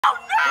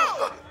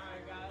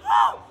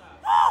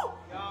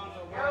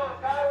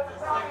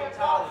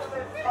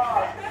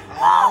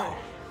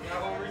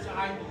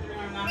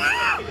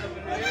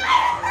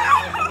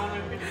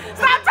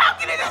Stop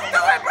talking and just do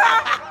it, bro.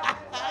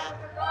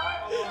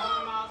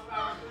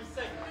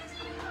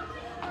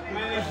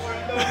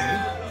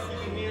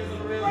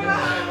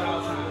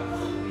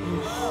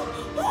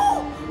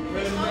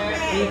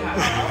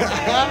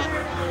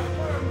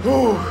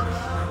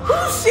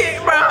 Shit,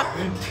 bro.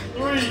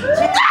 3, 2.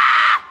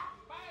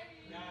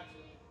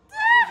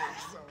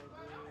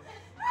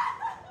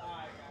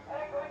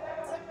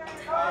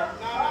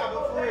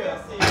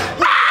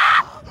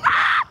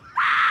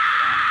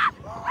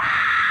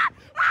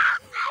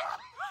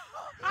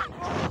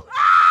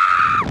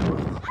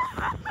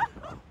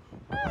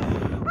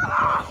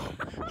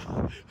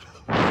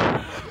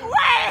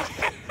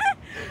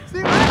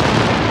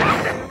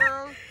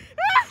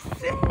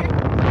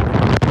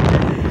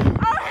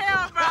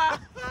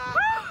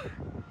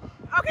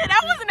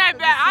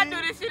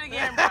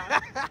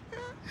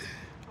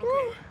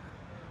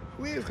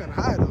 We is kind of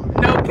high though.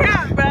 No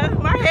cap, bro.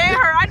 My head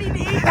hurt. I need to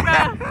eat, bro.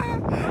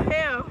 Oh,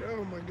 hell.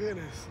 Oh my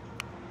goodness.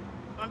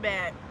 My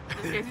bad.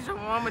 Just in case you show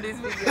my mama this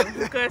video.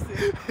 You cussing.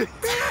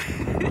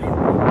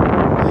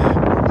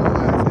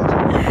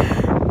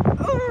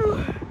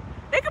 Ooh.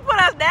 They can put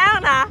us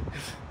down now.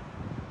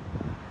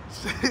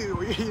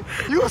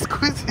 You was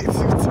squeezing too.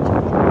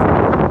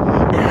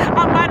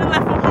 I might have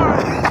left a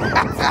mark.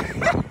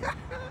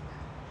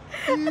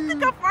 I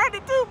think I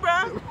farted too, bro.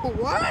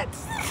 What?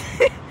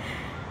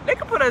 They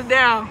can put us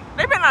down.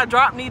 They better not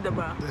drop neither,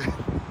 bro.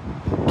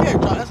 You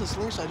can't drop. That's a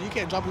slingshot. You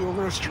can't drop it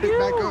over straight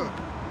back up.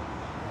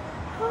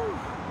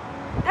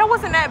 That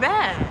wasn't that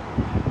bad.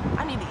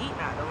 I need to eat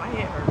now, though. My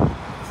head hurts.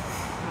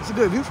 It's a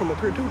good view from up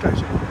here, too, type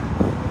shit.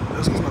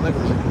 Excuse my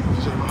language.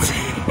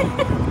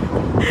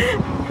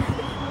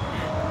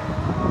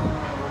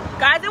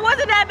 Guys, it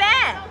wasn't that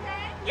bad.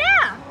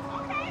 Yeah.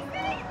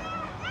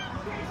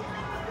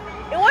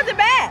 It wasn't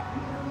bad.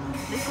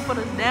 They can put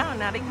us down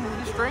now. They can move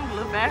the string a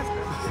little faster.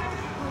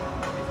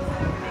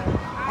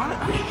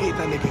 I hate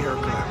that nigga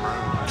haircut, bro.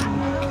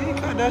 Can you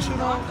cut that shit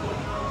off?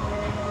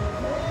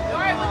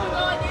 Alright, would you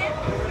go again?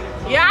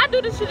 Yeah, I'll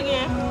do this shit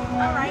again.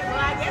 Alright, well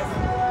I guess.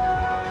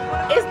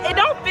 It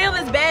don't feel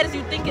as bad as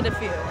you think it'll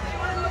feel.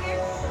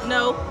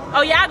 No.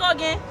 Oh yeah, I'll go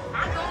again.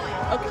 I'm going.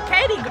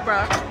 Okay, Katie,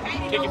 bro.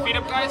 Kick your feet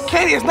up, guys.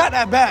 Katie, it's not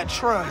that bad,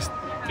 trust.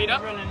 Feet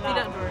up. Feet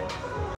up, Jordan.